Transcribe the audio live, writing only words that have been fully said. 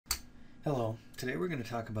Hello, today we're going to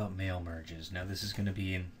talk about mail merges. Now this is going to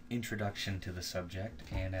be an introduction to the subject,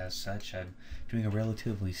 and as such I'm doing a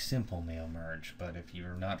relatively simple mail merge, but if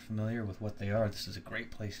you're not familiar with what they are, this is a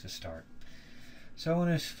great place to start. So I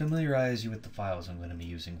want to familiarize you with the files I'm going to be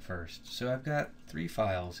using first. So I've got 3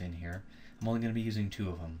 files in here. I'm only going to be using 2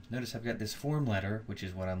 of them. Notice I've got this form letter, which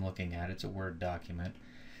is what I'm looking at. It's a Word document.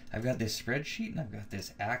 I've got this spreadsheet and I've got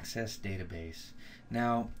this access database.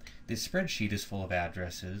 Now, this spreadsheet is full of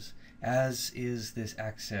addresses, as is this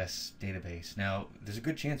access database. Now, there's a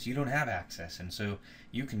good chance you don't have access, and so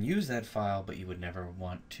you can use that file, but you would never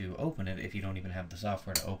want to open it if you don't even have the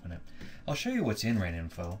software to open it. I'll show you what's in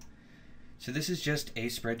RenInfo. So this is just a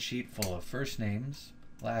spreadsheet full of first names,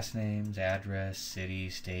 last names, address, city,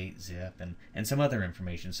 state, zip, and some other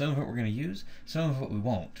information. Some of it we're going to use, some of it we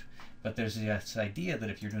won't. But there's this idea that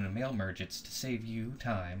if you're doing a mail merge, it's to save you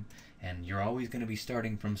time, and you're always going to be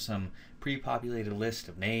starting from some pre-populated list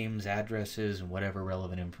of names, addresses, and whatever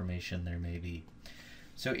relevant information there may be.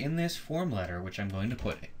 So in this form letter, which I'm going to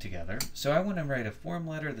put together, so I want to write a form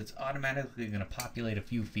letter that's automatically going to populate a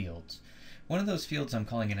few fields. One of those fields I'm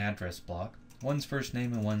calling an address block. One's first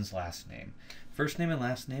name and one's last name. First name and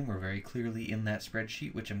last name were very clearly in that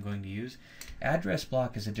spreadsheet, which I'm going to use. Address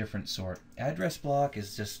block is a different sort. Address block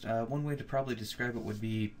is just, one way to probably describe it would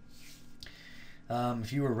be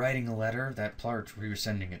if you were writing a letter, that part where you're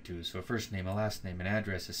sending it to. So a first name, a last name, an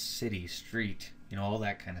address, a city, street, you know, all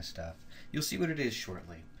that kind of stuff. You'll see what it is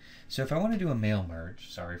shortly. So if I want to do a mail merge,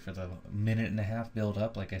 sorry for the minute-and-a-half build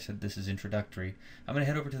up, like I said, this is introductory. I'm going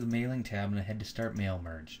to head over to the mailing tab and head to start mail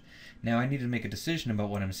merge. Now I need to make a decision about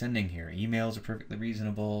what I'm sending here. Emails are perfectly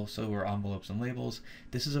reasonable, so are envelopes and labels.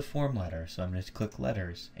 This is a form letter, so I'm going to click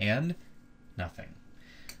letters, and nothing.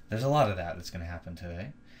 There's a lot of that that's going to happen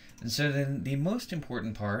today. And so then the most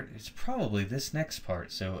important part is probably this next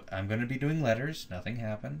part. So I'm going to be doing letters, nothing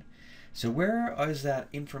happened. So where is that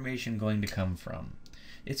information going to come from?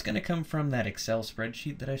 It's going to come from that Excel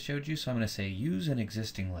spreadsheet that I showed you, so I'm going to say use an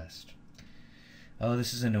existing list. Oh,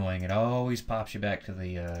 this is annoying. It always pops you back to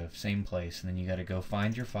the same place, and then you got to go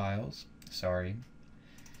find your files. Sorry.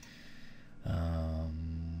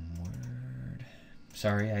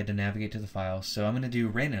 Sorry, I had to navigate to the files. So I'm going to do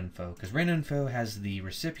RenInfo, because RenInfo has the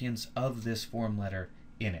recipients of this form letter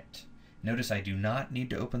in it. Notice I do not need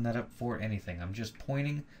to open that up for anything. I'm just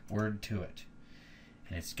pointing Word to it.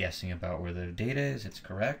 And it's guessing about where the data is, it's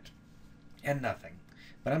correct, and nothing.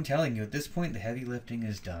 But I'm telling you, at this point, the heavy lifting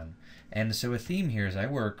is done. And so a theme here is I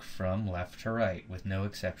work from left to right, with no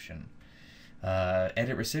exception.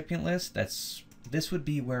 Edit recipient list, this would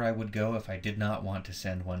be where I would go if I did not want to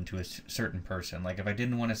send one to a certain person. Like if I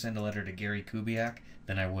didn't want to send a letter to Gary Kubiak,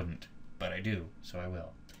 then I wouldn't. But I do, so I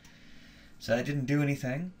will. So I didn't do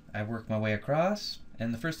anything. I worked my way across,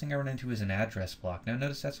 and the first thing I run into is an address block. Now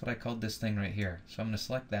notice that's what I called this thing right here. So I'm going to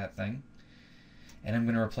select that thing, and I'm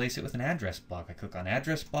going to replace it with an address block. I click on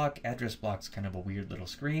address block. Address block's kind of a weird little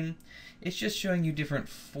screen. It's just showing you different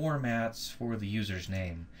formats for the user's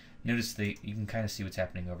name. Notice that you can kind of see what's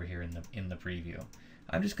happening over here in the preview.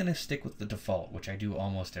 I'm just going to stick with the default, which I do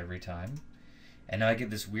almost every time. And now I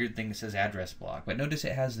get this weird thing that says address block. But notice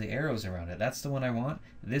it has the arrows around it. That's the one I want.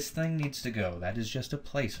 This thing needs to go. That is just a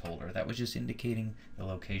placeholder. That was just indicating the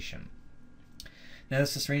location. Now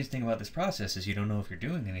that's the strange thing about this process is you don't know if you're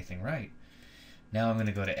doing anything right. Now I'm going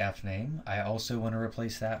to go to fname. I also want to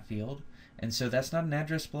replace that field. And so that's not an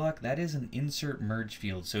address block. That is an insert merge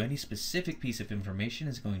field. So any specific piece of information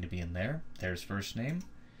is going to be in there. There's first name.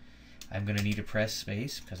 I'm going to need to press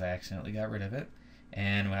space because I accidentally got rid of it.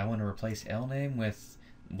 And I want to replace name with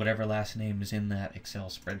whatever last name is in that Excel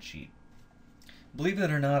spreadsheet. Believe it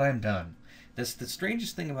or not, I'm done. The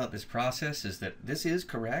strangest thing about this process is that this is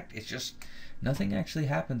correct. It's just nothing actually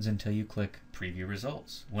happens until you click Preview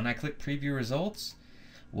Results. When I click Preview Results,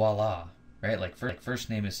 voila. Right, like first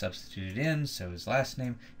name is substituted in, so is last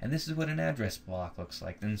name, and this is what an address block looks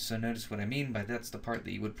like. And so notice what I mean by that's the part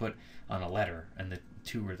that you would put on a letter, and the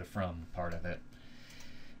to or the from part of it.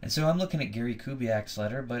 And so I'm looking at Gary Kubiak's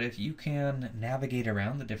letter, but if you can navigate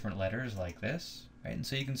around the different letters like this, right, and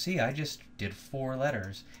so you can see I just did 4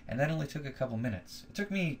 letters, and that only took a couple minutes. It took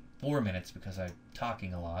me 4 minutes because I'm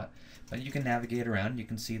talking a lot, but you can navigate around, you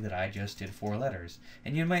can see that I just did 4 letters.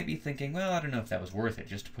 And you might be thinking, well, I don't know if that was worth it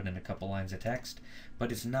just to put in a couple lines of text,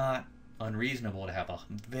 but it's not unreasonable to have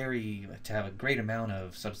a great amount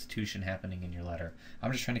of substitution happening in your letter.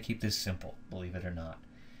 I'm just trying to keep this simple, believe it or not.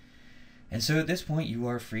 And so at this point you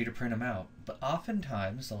are free to print them out, but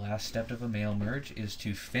oftentimes the last step of a mail merge is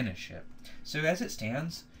to finish it. So as it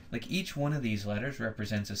stands, like each one of these letters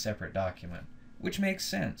represents a separate document, which makes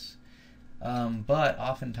sense. But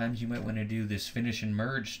oftentimes you might want to do this finish and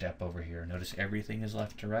merge step over here. Notice everything is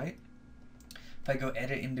left to right. If I go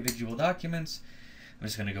edit individual documents, I'm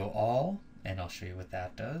just going to go all, and I'll show you what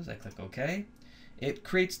that does. I click OK. It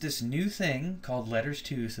creates this new thing called letters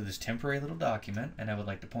to, so this temporary little document, and I would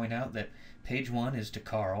like to point out that page 1 is to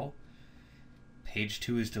Carl, page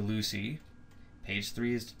 2 is to Lucy, page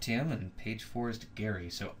 3 is to Tim, and page 4 is to Gary.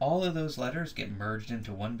 So all of those letters get merged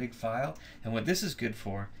into one big file, and what this is good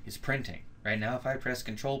for is printing. Right now, if I press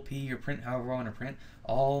Control-P or print however I want to print,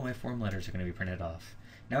 all my form letters are going to be printed off.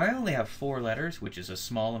 Now, I only have 4 letters, which is a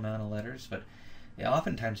small amount of letters, but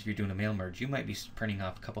oftentimes if you're doing a mail merge, you might be printing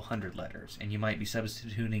off a couple hundred letters, and you might be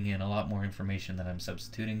substituting in a lot more information than I'm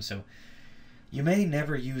substituting, so you may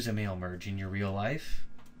never use a mail merge in your real life,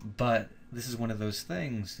 but this is one of those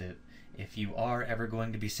things that if you are ever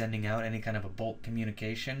going to be sending out any kind of a bulk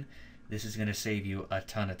communication, this is going to save you a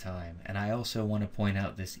ton of time. And I also want to point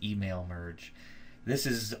out this email merge. This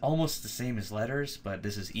is almost the same as letters, but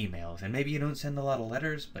this is emails. And maybe you don't send a lot of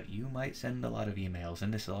letters, but you might send a lot of emails,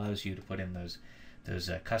 and this allows you to put in those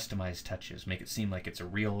customized touches, make it seem like it's a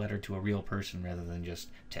real letter to a real person rather than just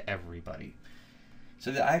to everybody.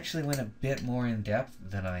 So I actually went a bit more in depth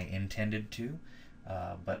than I intended to,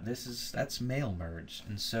 but that's mail merge.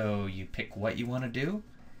 And so you pick what you want to do,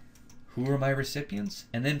 who are my recipients,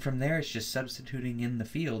 and then from there it's just substituting in the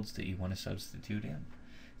fields that you want to substitute in.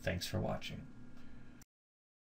 Thanks for watching.